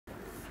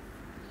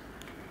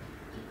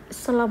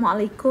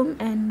Assalamualaikum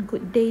and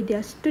good day dear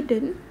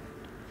student.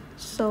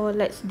 So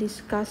let's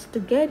discuss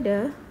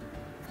together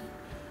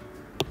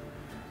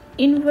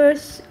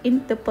inverse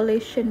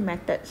interpolation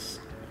methods.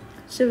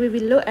 So we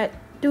will look at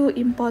two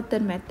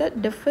important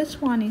methods. The first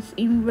one is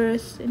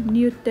inverse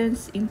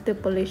Newton's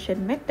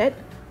interpolation method,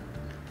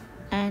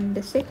 and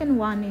the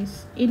second one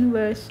is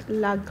inverse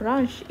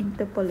Lagrange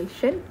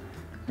interpolation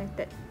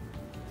method.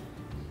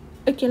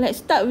 Okay,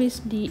 let's start with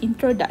the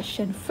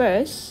introduction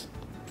first.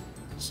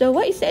 So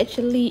what is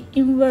actually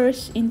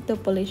inverse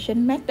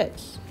interpolation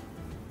methods?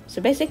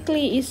 So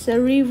basically it's a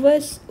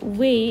reverse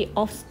way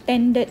of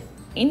standard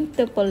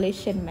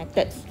interpolation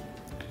methods.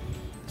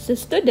 So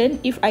student,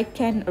 if I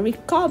can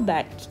recall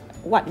back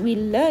what we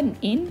learned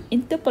in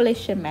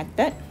interpolation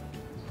method,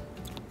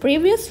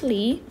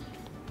 previously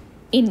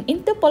in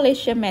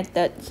interpolation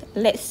methods,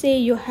 let's say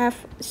you have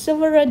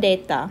several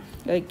data.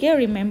 Okay,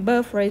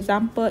 remember, for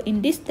example, in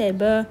this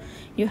table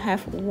you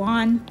have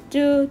 1,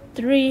 2,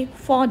 3,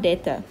 4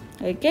 data.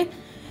 Okay,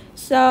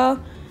 so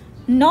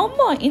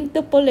normal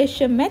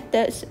interpolation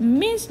methods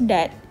means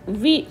that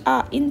we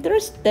are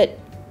interested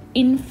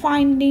in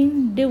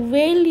finding the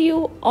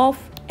value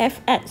of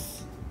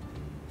fx.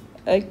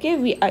 Okay,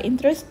 we are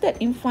interested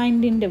in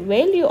finding the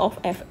value of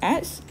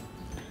fx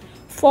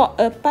for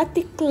a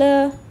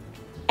particular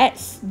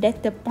x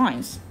data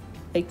points.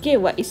 Okay,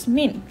 what it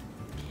means?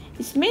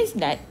 It means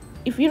that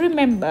if you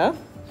remember,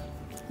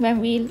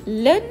 when we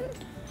learn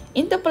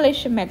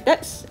interpolation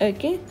methods,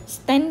 okay,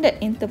 standard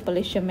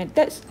interpolation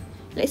methods,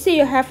 let's say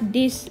you have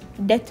this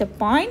data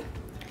point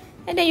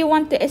and then you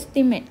want to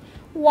estimate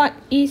what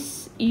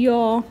is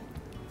your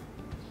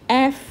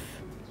f.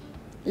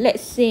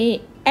 Let's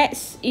say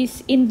x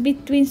is in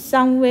between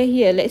somewhere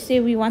here. Let's say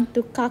we want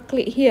to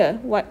calculate here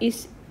what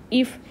is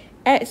if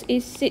x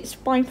is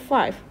 6.5.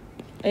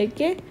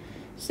 Okay,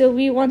 so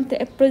we want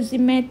to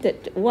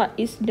approximate what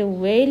is the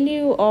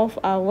value of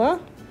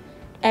our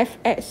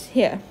fx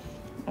here.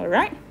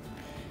 Alright,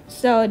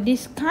 so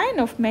this kind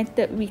of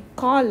method we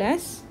call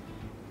as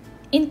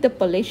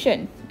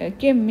interpolation.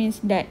 Okay,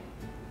 means that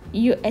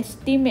you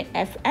estimate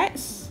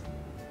fx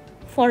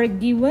for a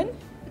given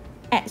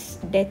x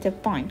data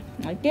point.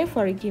 Okay,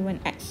 for a given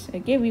x.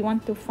 Okay, we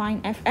want to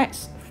find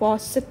fx for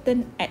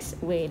certain x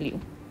value.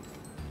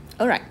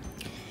 Alright,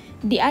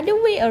 the other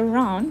way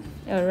around.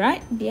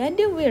 Alright, the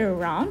other way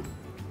around.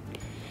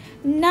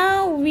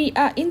 Now we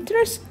are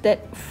interested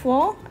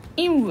for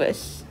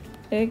inverse.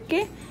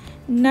 Okay,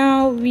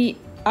 now we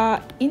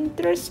are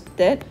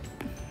interested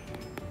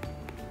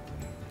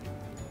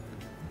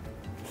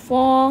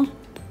for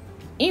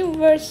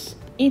inverse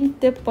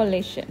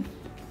interpolation.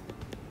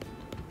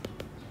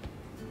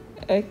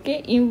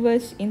 Okay,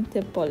 inverse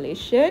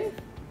interpolation.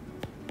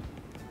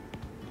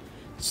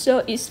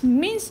 So it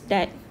means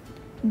that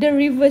the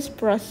reverse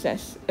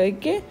process.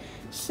 Okay,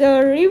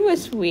 so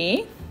reverse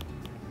way.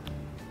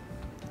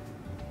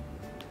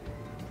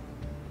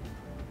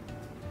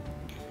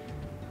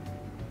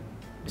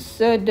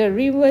 So the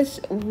reverse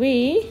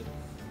way,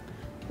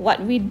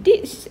 what we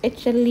did is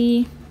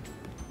actually,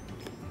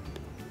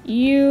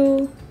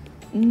 you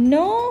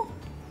know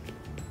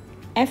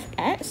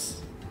fx.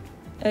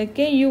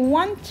 Okay, you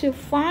want to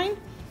find,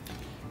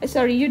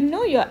 you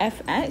know your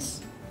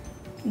fx,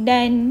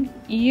 then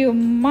you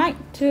might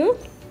to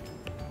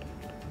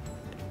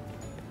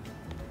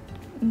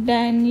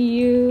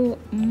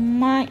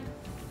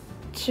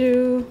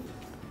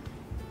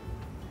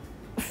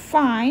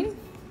find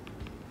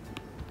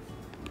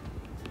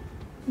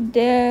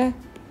the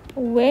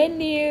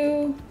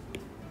value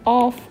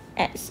of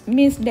x.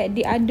 Means that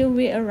the other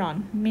way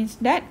around, means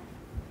that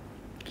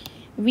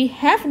we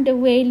have the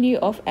value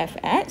of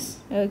fx.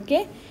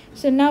 Okay,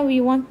 so now we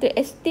want to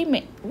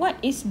estimate what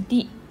is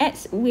the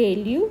x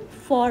value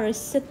for a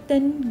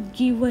certain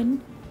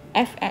given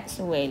fx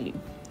value.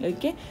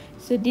 Okay,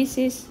 so this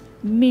is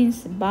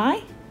means by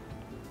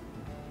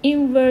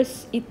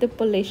inverse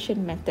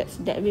interpolation methods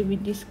that we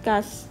will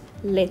discuss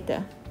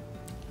later.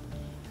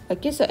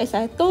 Okay, so as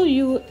I told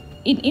you,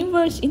 in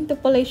inverse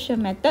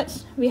interpolation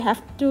methods, we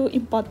have two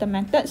important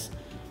methods.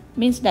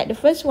 Means that the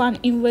first one,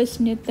 inverse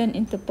Newton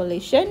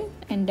interpolation,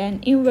 and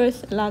then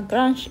inverse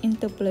Lagrange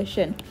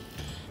interpolation.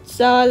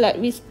 So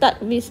let me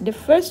start with the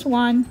first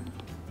one,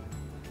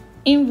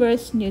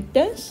 inverse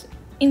Newton's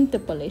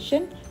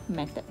interpolation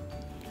method.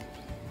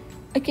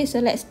 Okay, so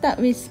let's start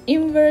with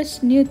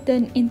inverse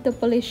Newton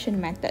interpolation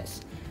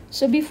methods.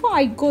 So before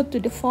I go to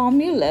the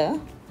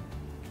formula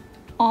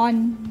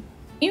on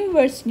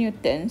inverse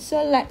Newton,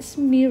 so let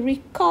me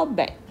recall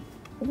back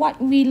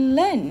what we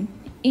learned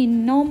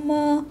in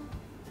normal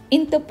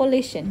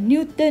interpolation,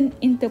 Newton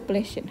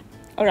interpolation.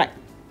 Alright,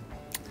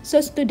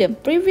 so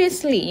student,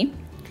 previously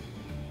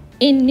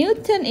in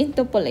Newton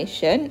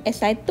interpolation,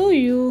 as I told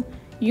you,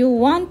 you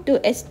want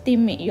to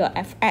estimate your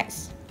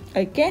fx.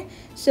 Okay,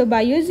 so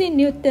by using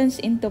Newton's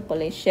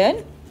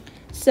interpolation,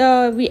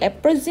 so we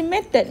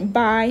approximated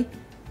by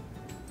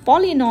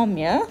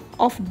polynomial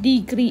of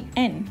degree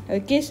n.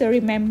 Okay, so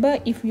remember,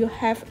 if you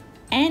have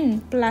n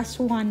plus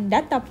 1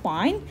 data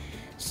point,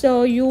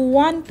 So you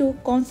want to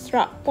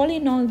construct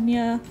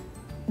polynomial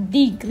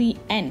degree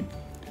n.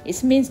 It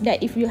means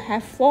that if you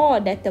have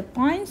 4 data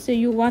points, so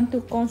you want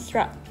to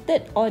construct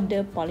third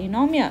order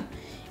polynomial.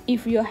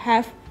 If you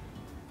have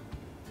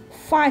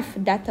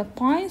 5 data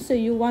points, so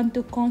you want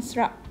to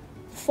construct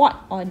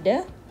fourth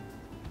order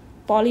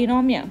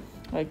polynomial.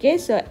 Okay,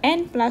 so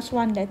n plus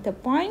 1 data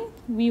point,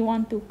 we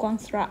want to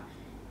construct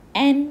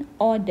n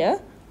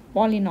order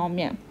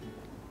polynomial.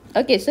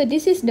 Okay, so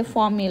this is the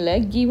formula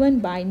given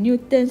by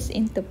Newton's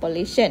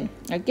interpolation.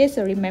 Okay,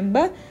 so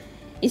remember,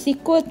 is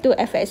equal to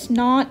fx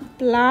naught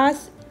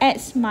plus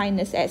x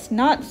minus x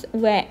naught,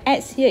 where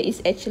x here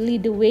is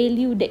actually the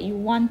value that you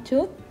want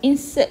to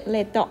insert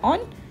later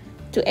on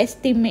to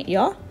estimate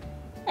your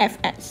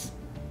fx.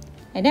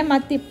 And then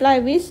multiply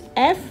with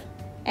f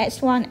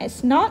x1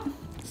 x naught.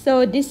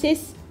 So this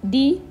is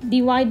the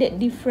divided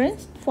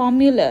difference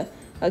formula.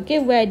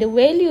 Okay, where the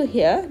value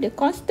here, the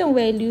constant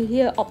value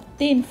here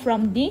obtained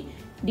from the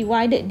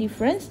divided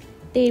difference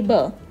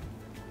table.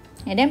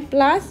 And then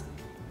plus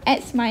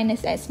x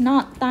minus x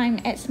naught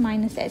times x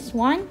minus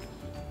x1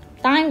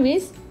 time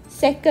with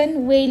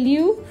second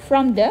value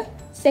from the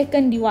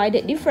second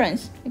divided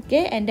difference.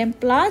 Okay, and then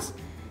plus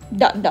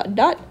dot dot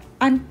dot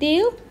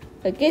until,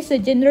 okay, so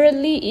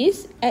generally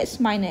is x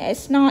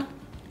minus x naught,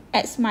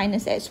 x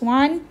minus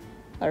x1,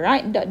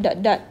 alright, dot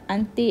dot dot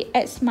until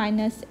x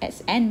minus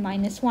xn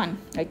minus 1.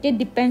 Okay,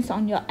 depends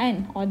on your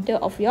n, order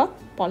of your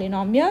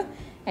polynomial.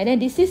 And then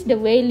this is the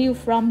value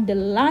from the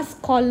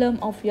last column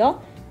of your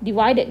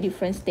divided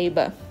difference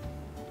table.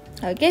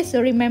 Okay,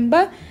 so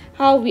remember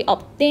how we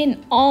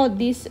obtain all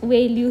this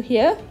value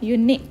here. You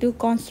need to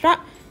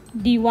construct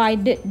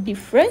divided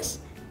difference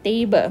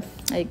table.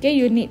 Okay,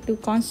 you need to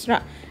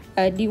construct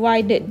a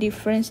divided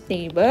difference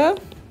table.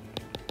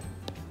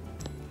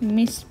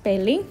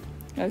 Misspelling.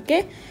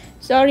 Okay,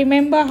 so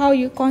remember how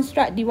you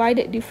construct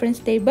divided difference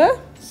table.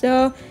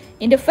 So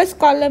in the first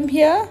column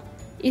here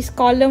is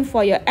column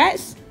for your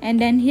x, and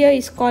then here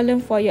is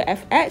column for your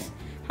fx.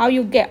 How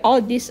you get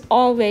all this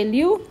all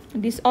value?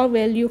 This all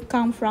value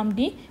come from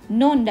the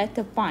known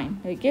data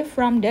point, okay,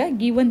 from the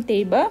given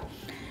table.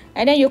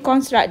 And then you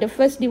construct the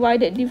first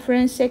divided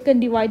difference, second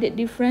divided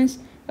difference.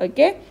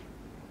 Okay,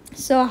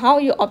 so how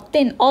you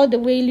obtain all the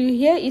value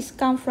here is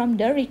come from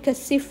the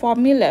recursive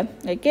formula.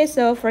 Okay,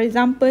 so for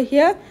example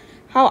here,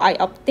 how I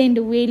obtain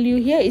the value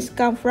here is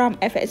come from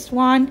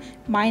fx1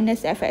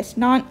 minus fx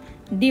naught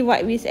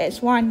divide with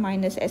x1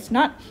 minus x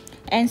naught,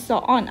 and so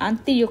on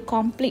until you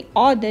complete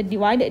all the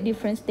divided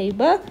difference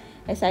table.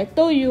 As I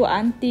told you,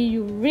 until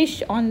you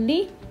reach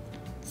only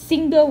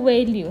single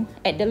value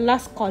at the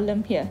last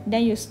column here,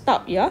 then you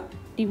stop your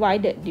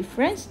divided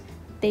difference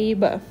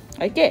table.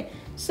 Okay,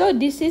 so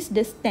this is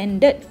the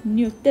standard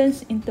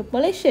Newton's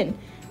interpolation.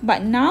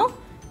 But now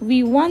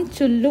we want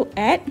to look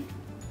at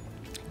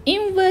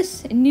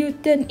inverse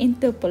Newton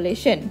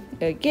interpolation.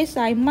 Okay,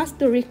 so I must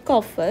to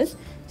recall first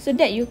so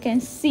that you can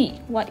see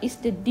what is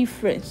the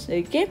difference.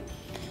 Okay,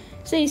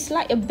 so it's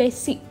like a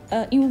basic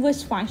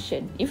inverse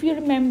function. If you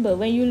remember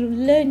when you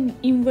learn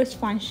inverse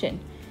function,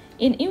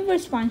 in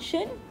inverse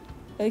function,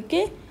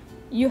 okay,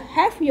 you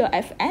have your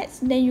fx,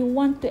 then you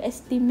want to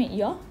estimate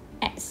your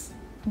x,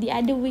 the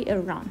other way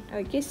around.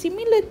 Okay,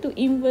 similar to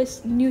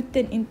inverse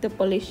Newton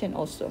interpolation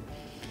also.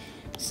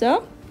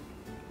 So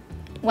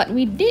what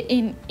we did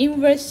in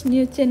inverse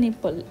Newton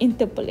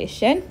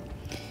interpolation,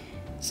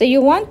 so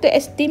you want to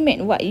estimate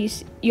what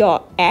is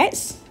your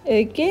x.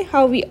 Okay,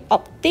 how we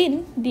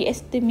obtain the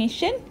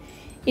estimation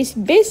is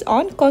based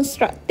on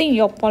constructing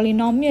your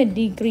polynomial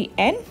degree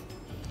n,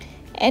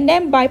 and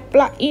then by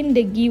plug in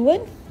the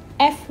given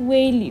f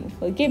value.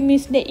 Okay,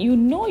 means that you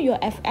know your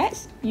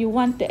fx, you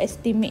want to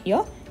estimate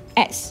your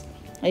x.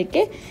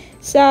 Okay,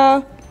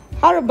 so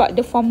how about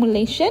the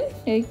formulation?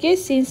 Okay,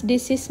 since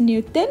this is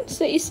Newton,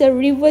 so it's a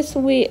reverse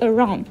way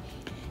around.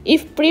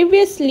 If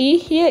previously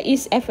here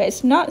is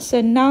fx naught,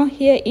 so now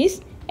here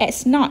is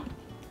x naught,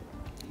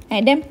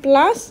 and then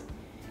plus,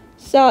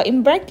 so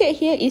in bracket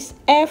here is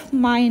f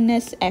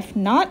minus f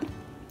naught,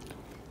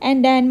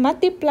 and then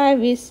multiply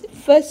with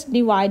first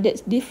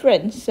divided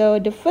difference. So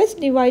the first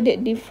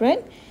divided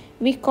difference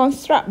we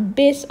construct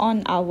based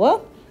on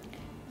our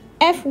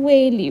f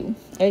value.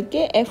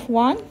 Okay,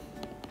 f1,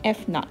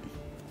 f naught,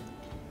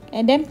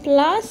 and then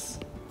plus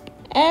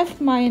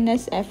f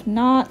minus f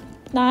naught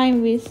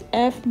time with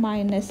f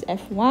minus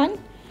f1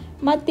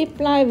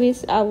 multiply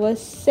with our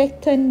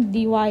second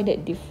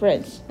divided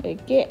difference.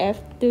 Okay,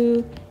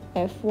 f2,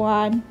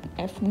 f1,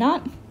 f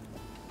naught.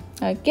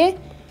 Okay,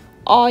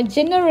 or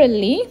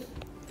generally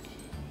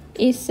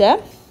is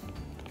a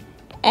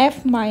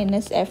f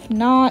minus f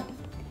naught,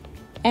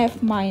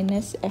 f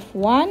minus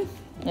f1.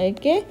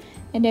 Okay,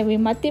 and then we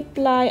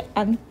multiply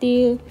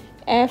until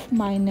f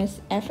minus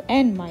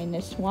fn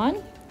minus 1,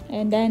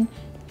 and then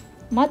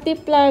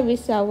multiply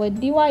with our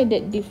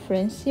divided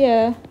difference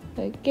here.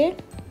 Okay,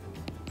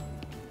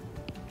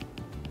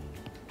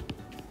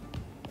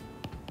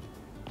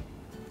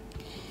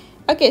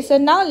 okay, so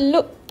now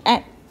look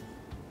at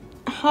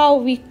how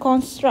we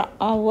construct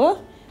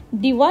our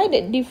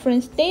divided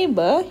difference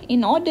table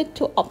in order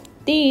to obtain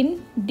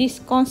obtain this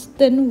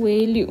constant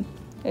value.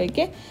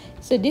 Okay,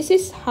 so this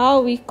is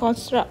how we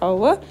construct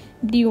our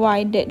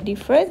divided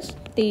difference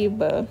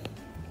table.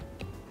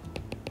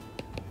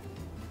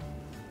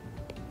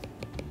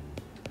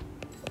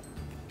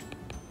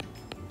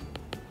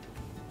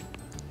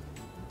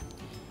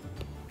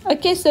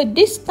 Okay, so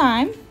this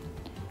time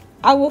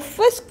our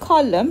first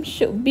column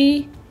should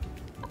be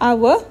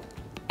our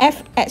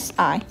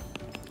FSI.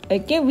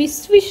 Okay, we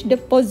switch the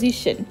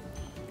position.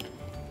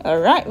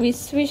 Alright, we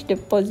switch the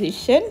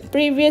position.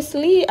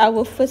 Previously,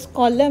 our first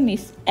column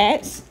is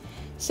X.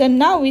 So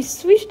now we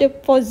switch the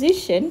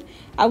position.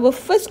 Our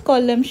first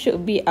column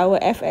should be our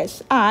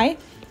FSI.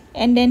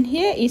 And then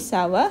here is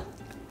our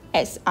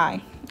SI.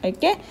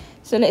 Okay,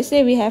 so let's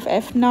say we have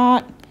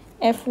F0,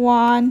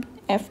 F1,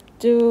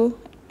 F2,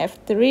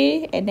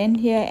 F3. And then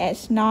here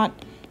S0,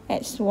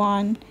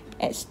 S1,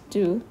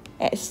 S2,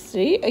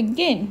 S3.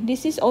 Again,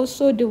 this is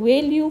also the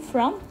value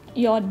from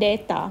your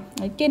data.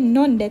 Okay,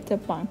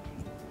 non-data point.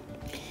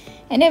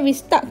 And then we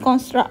start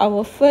construct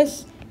our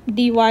first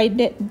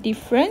divided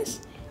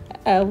difference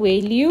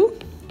value.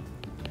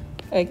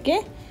 Okay,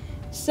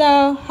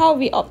 so how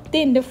we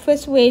obtain the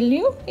first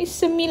value is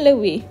similar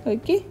way.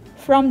 Okay,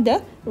 from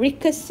the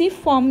recursive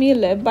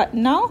formula, but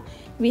now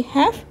we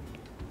have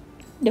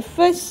the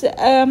first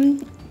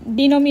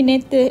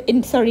numerator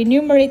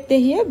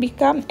here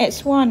become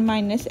x1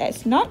 minus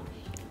x0,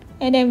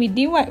 and then we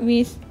divide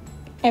with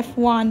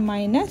f1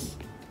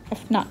 minus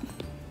f0.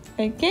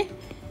 Okay,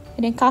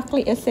 and then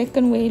calculate a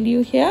second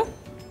value here.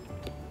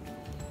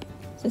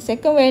 So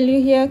second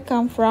value here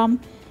come from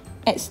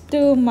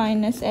x2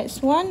 minus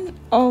x1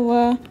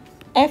 over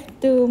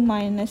f2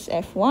 minus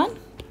f1.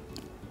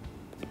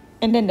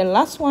 And then the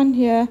last one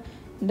here,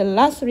 the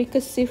last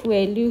recursive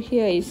value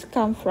here is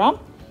come from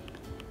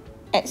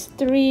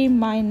x3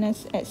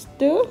 minus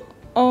x2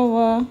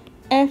 over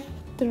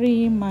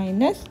f3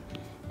 minus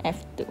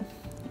f2.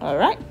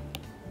 Alright,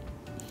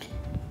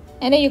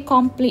 and then you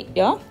complete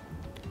your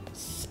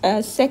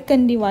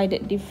second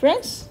divided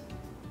difference.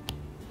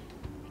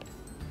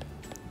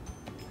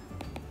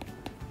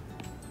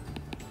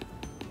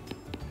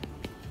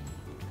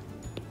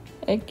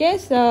 Okay,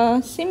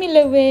 so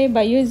similar way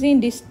by using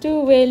these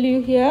two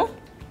value here,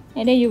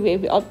 and then you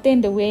will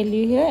obtain the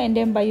value here, and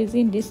then by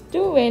using these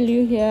two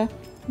value here,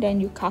 then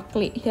you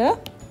calculate here.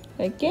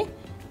 Okay,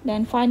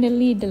 then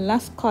finally the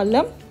last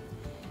column,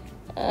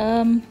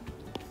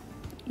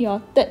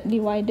 your third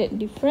divided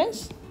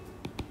difference.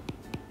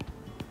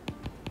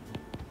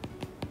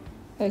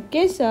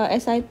 Okay, so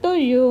as I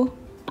told you,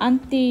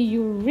 until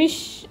you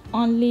reach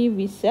only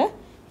with a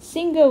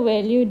single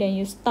value, then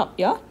you stop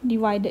your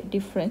divided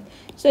difference.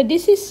 So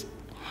this is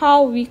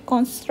how we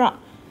construct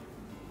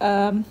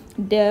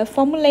the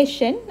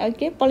formulation,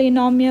 okay,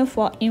 polynomial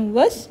for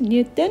inverse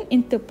Newton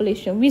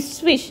interpolation. We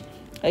switch.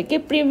 Okay,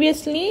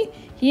 previously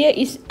here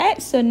is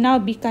x, so now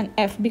become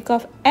f,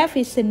 because f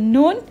is a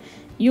known.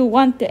 You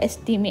want to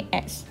estimate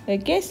x.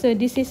 Okay, so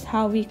this is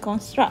how we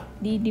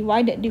construct the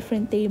divided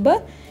difference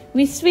table.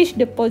 We switch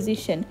the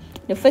position.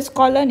 The first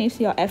column is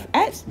your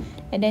fx,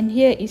 and then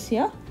here is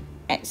your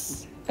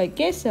x.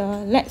 Okay,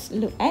 so let's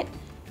look at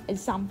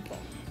example.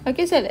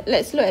 Okay, so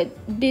let's look at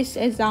this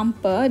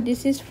example.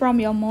 This is from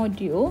your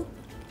module.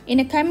 In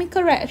a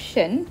chemical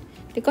reaction,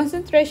 the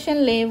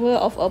concentration level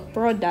of a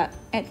product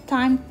at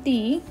time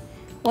t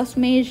was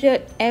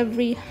measured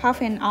every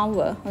half an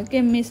hour.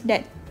 Okay, means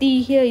that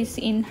t here is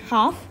in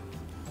half.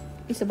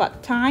 It's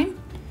about time.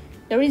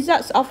 The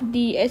results of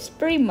the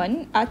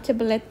experiment are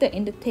tabulated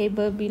in the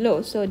table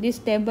below. So this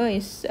table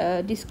is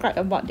described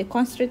about the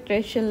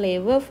concentration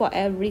level for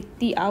every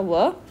t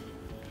hour.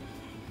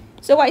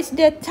 So what is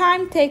the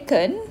time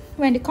taken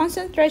when the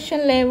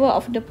concentration level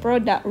of the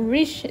product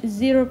reached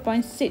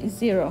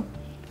 0.60?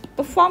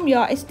 Perform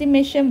your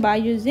estimation by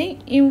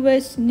using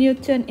inverse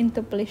Newton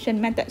interpolation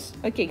methods.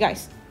 Okay,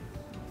 guys.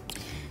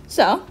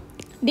 So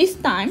this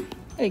time,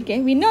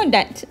 okay, we know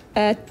that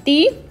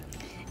T,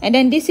 and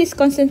then this is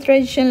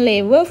concentration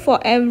level for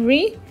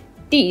every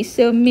T.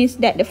 So means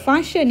that the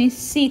function is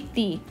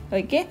Ct.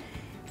 Okay,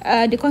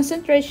 the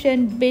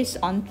concentration based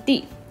on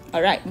T.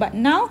 Alright, but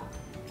now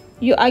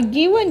you are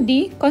given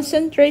the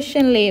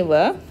concentration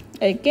level.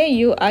 Okay,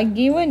 you are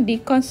given the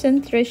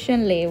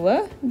concentration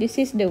level. This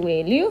is the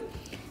value.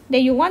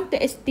 Then you want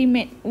to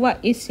estimate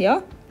what is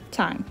your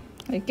time.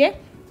 Okay,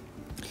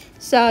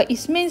 so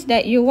it means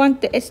that you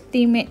want to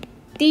estimate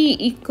t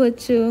equal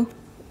to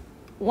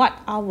what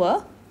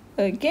hour.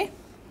 Okay,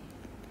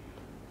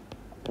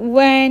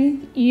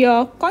 when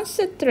your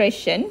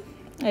concentration,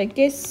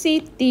 okay,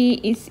 Ct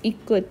is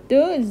equal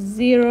to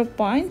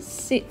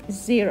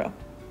 0.60.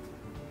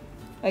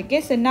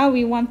 Okay, so now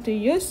we want to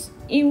use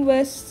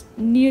inverse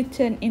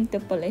Newton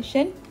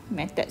interpolation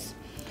methods.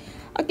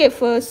 Okay,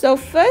 so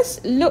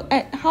first look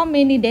at how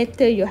many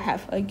data you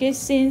have. Okay,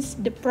 since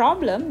the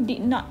problem do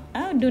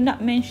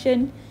not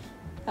mention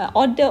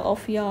order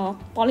of your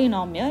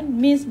polynomial,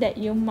 means that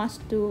you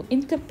must to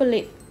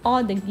interpolate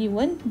all the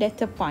given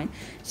data point.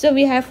 So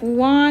we have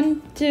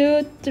 1,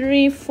 2,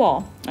 3,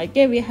 4.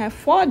 Okay, we have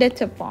 4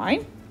 data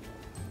point.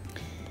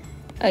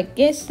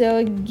 Okay,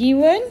 so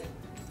given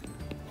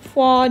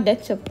 4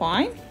 data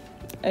point,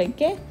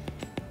 okay,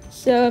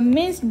 so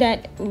means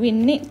that we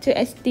need to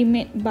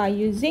estimate by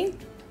using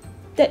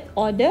third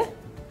order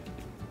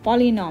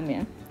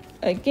polynomial.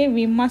 Okay,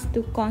 we must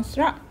to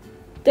construct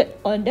third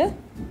order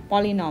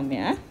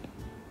polynomial.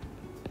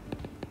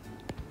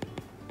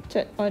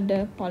 Third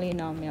order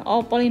polynomial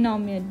or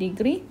polynomial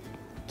degree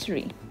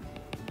 3.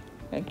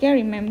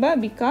 Okay, remember,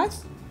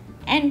 because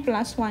n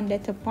plus 1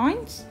 data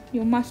points,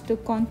 you must to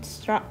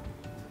construct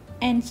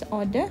nth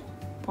order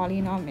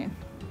polynomial.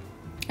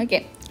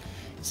 Okay,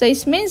 so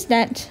it means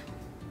that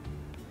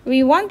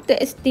we want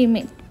to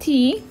estimate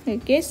t.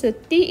 Okay, so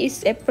t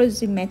is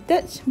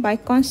approximated by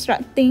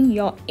constructing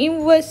your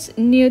inverse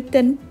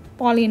Newton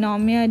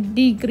polynomial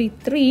degree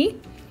 3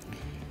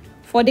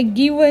 for the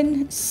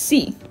given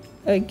c.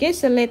 Okay,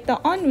 so later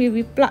on we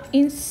will plug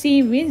in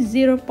c with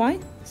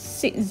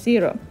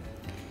 0.60.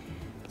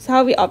 So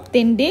how we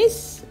obtain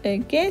this?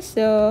 Okay,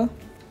 so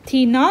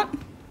t naught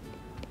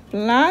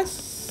plus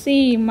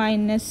c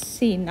minus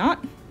c naught,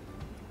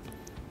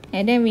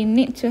 and then we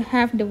need to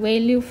have the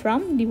value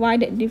from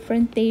divided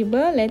difference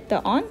table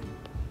later on.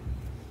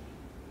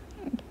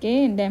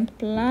 Okay, and then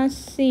plus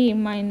c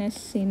minus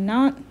c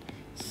naught,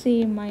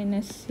 c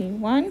minus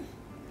c1,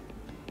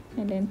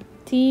 and then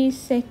t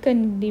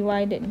second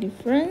divided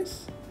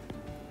difference,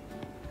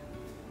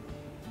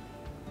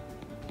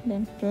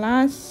 then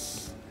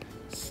plus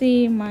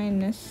c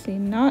minus c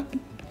naught,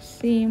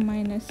 c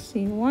minus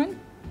c1,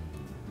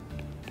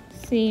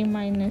 c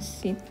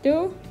minus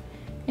c2,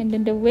 and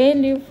then the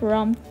value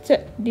from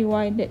third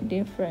divided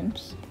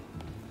difference.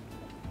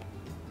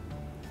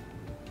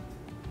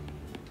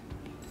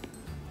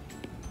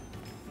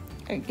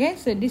 Okay,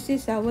 so this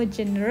is our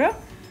general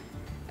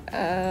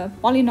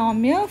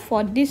polynomial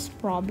for this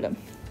problem.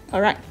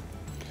 Alright,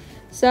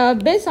 so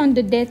based on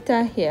the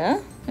data here,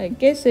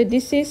 okay, so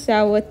this is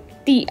our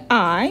ti,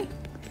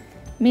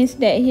 means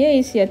that here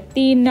is your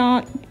t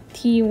naught,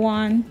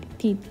 t1,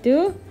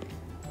 t2,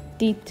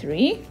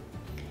 t3,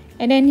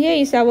 and then here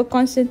is our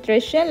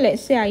concentration.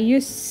 Let's say I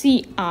use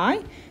ci,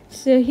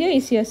 so here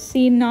is your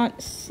c naught,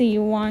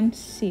 c1,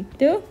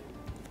 c2,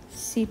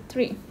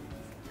 c3.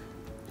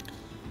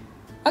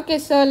 Okay,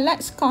 so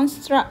let's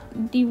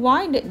construct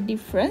divided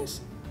difference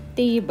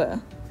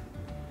table.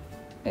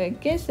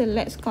 Okay, so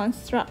let's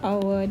construct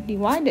our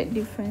divided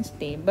difference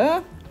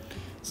table.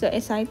 So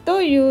as I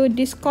told you,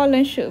 this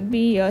column should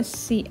be your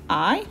ci.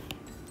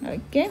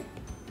 Okay,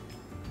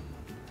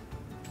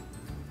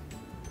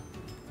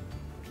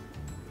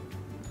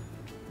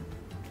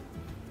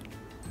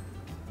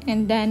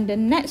 and then the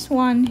next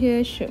one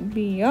here should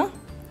be your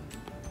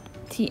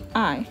ti.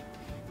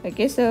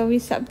 Okay, so we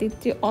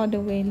substitute all the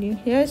value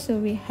here. So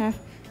we have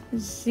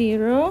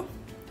 0,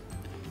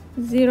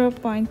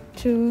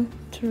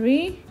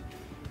 0.23,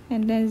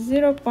 and then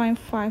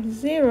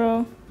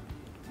 0.50,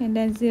 and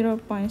then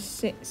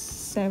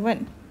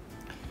 0.67.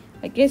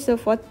 Okay, so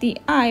for ti,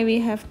 we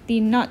have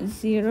t naught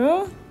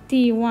 0,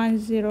 t1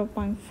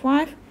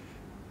 0.5,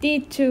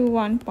 t2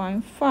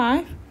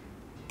 1.5,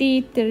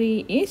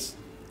 t3 is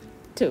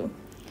 2.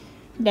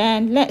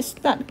 Then let's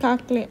start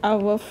calculate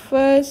our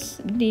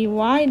first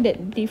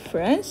divided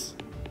difference.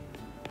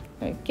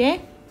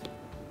 Okay,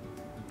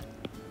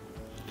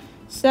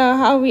 so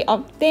how we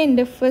obtain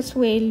the first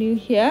value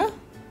here?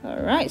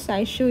 Alright, so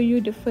I show you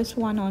the first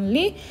one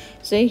only.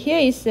 So here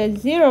is a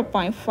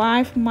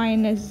 0.5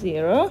 minus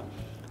 0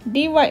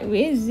 divide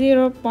with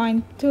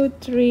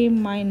 0.23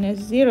 minus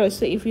 0.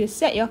 So if you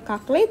set your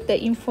calculator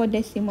in 4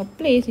 decimal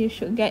place, you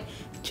should get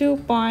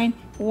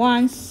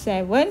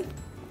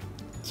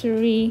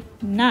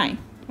 2.1739.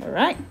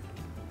 Alright,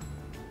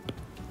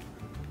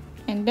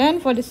 and then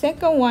for the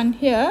second one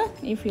here,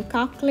 if you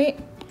calculate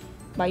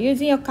by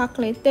using your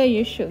calculator,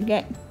 you should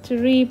get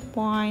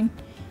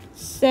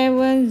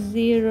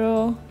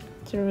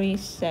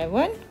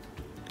 3.7037.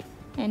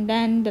 And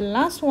then the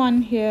last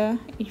one here,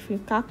 if you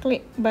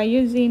calculate by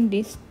using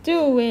these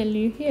two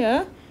value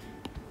here,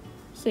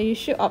 so you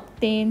should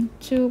obtain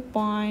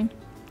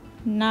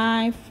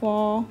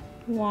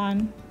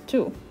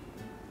 2.9412.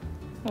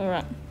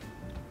 Alright,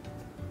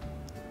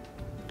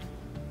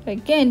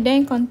 again,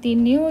 then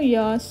continue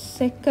your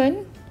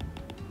second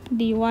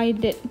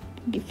divided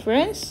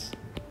difference.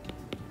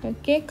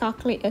 Okay,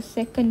 calculate a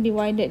second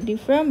divided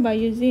difference by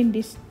using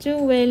these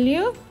two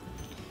value.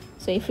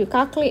 So if you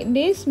calculate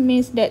this,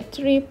 means that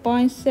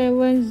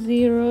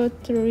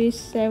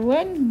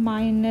 3.7037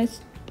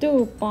 minus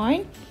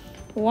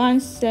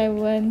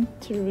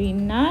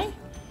 2.1739,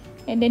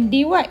 and then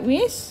divide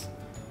with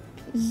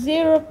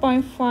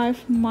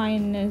 0.5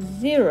 minus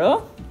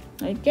 0.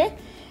 Okay,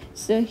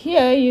 so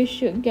here you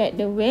should get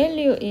the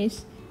value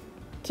is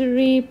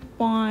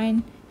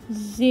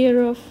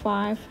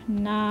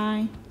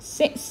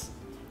 3.0596.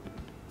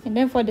 And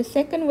then for the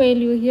second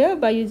value here,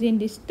 by using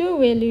these two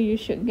value, you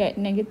should get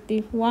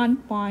negative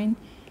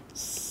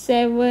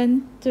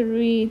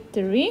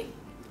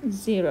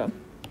 1.7330.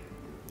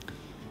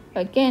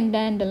 Again,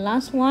 then the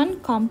last one,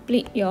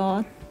 complete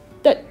your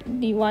third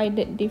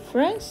divided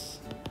difference.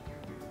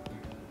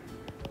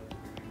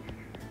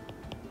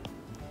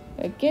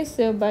 Okay,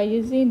 so by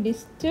using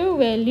these two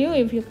values,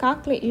 if you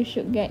calculate, you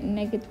should get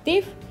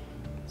negative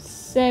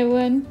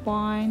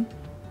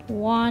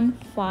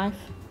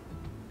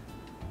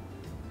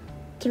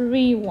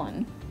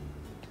 7.1531.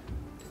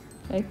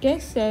 Okay,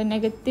 so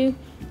negative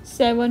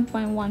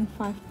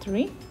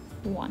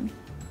 7.1531.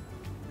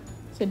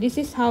 So this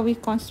is how we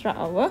construct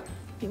our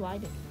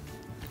divided.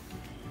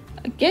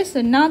 Okay,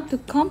 so now to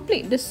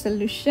complete the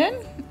solution,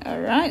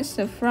 alright,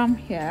 so from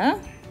here,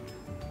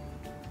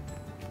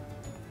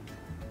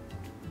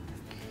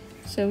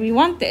 so we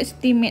want to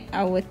estimate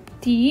our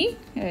T,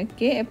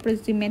 okay,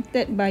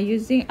 approximated by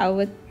using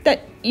our third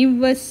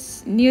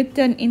inverse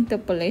Newton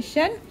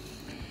interpolation.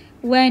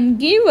 When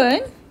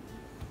given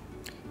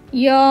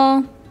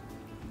your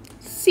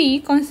C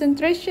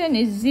concentration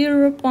is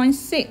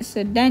 0.6,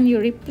 so then you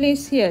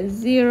replace here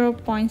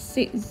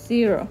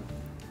 0.60.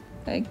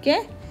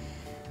 Okay,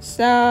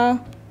 so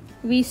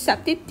we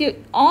substitute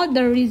all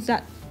the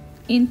result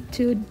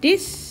into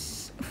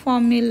this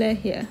formula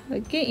here,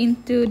 okay,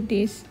 into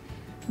this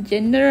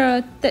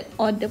general third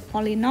order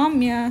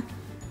polynomial.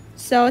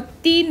 So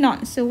T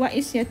naught, so what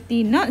is your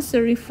T naught? So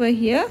refer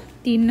here,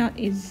 T naught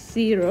is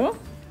 0,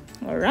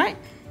 alright,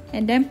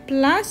 and then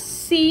plus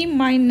C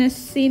minus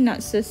C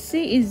naught, so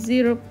C is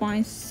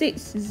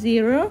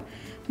 0.60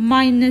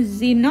 minus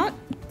Z naught,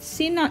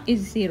 C naught is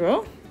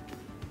 0,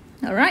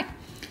 alright,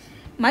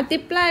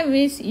 multiply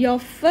with your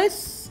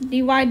first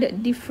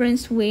divided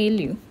difference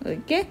value.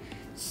 Okay,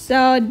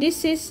 so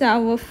this is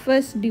our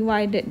first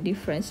divided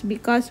difference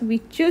because we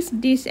choose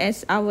this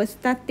as our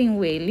starting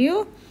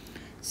value,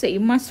 so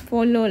it must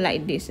follow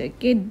like this.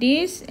 Okay,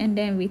 this, and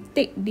then we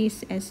take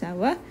this as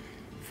our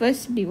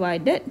first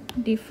divided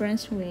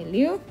difference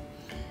value,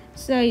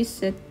 so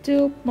it's a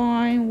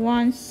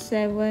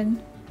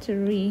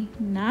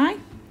 2.1739,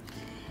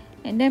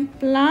 and then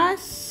plus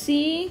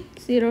C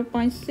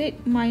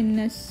 0.6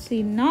 minus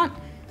C naught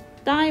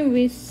time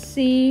with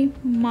C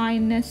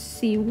minus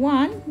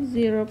C1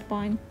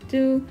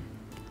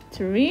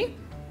 0.23,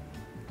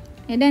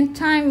 and then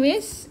time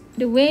with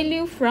the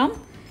value from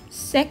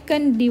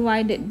second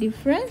divided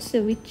difference,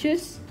 so we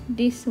choose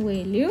this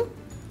value,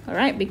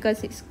 alright,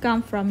 because it's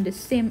come from the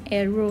same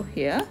arrow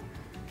here,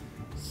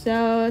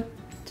 so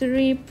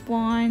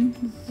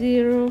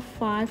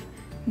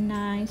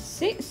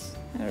 3.0596,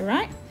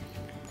 alright,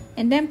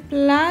 and then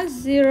plus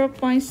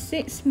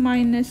 0.6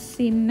 minus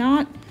C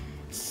naught,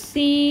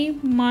 C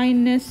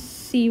minus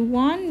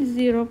C1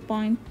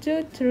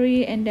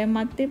 0.23, and then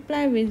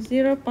multiply with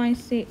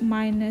 0.6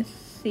 minus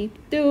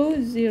C2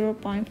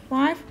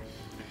 0.5,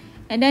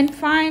 and then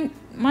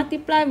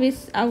multiply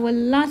with our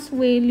last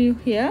value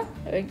here.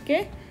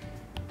 Okay,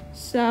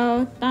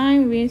 so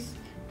time with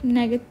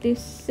negative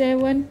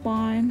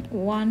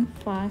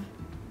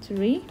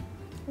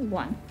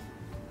 7.1531.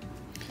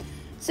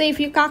 So if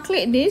you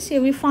calculate this,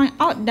 you will find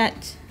out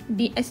that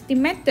the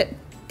estimated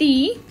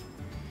T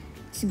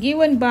is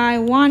given by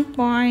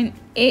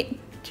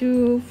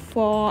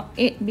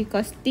 1.8248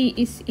 because T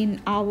is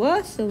in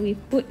hours, so we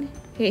put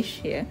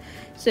H here.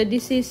 So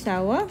this is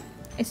our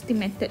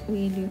estimated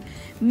value.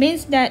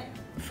 Means that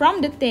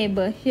from the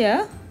table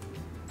here,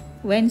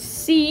 when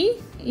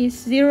C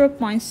is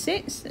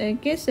 0.6,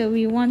 okay, so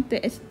we want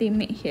to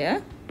estimate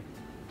here.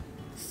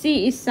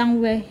 C is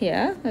somewhere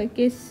here,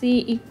 okay,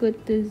 C equal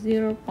to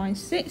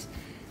 0.6.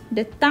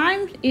 The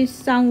time is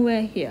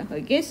somewhere here,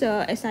 okay.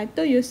 So as I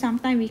told you,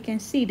 sometimes we can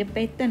see the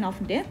pattern of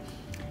the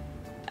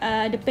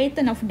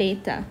pattern of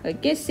data.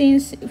 Okay,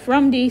 since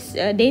from this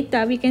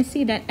data we can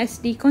see that as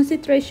the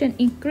concentration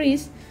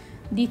increase,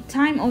 the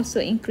time also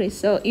increase.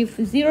 So if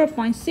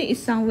 0.6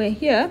 is somewhere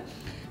here,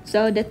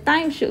 so the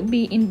time should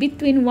be in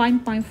between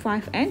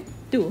 1.5 and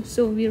 2.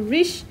 So we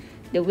reach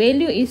the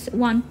value is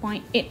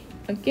 1.8.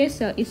 Okay,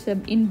 so it's a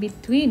in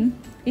between.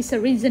 It's a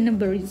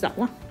reasonable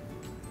result.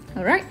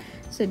 Alright,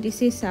 so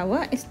this is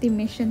our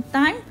estimation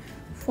time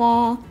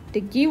for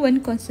the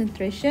given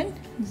concentration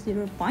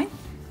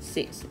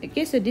 0.6.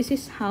 Okay, so this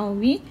is how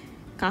we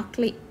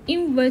calculate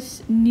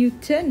inverse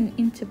Newton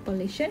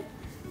interpolation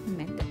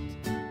method.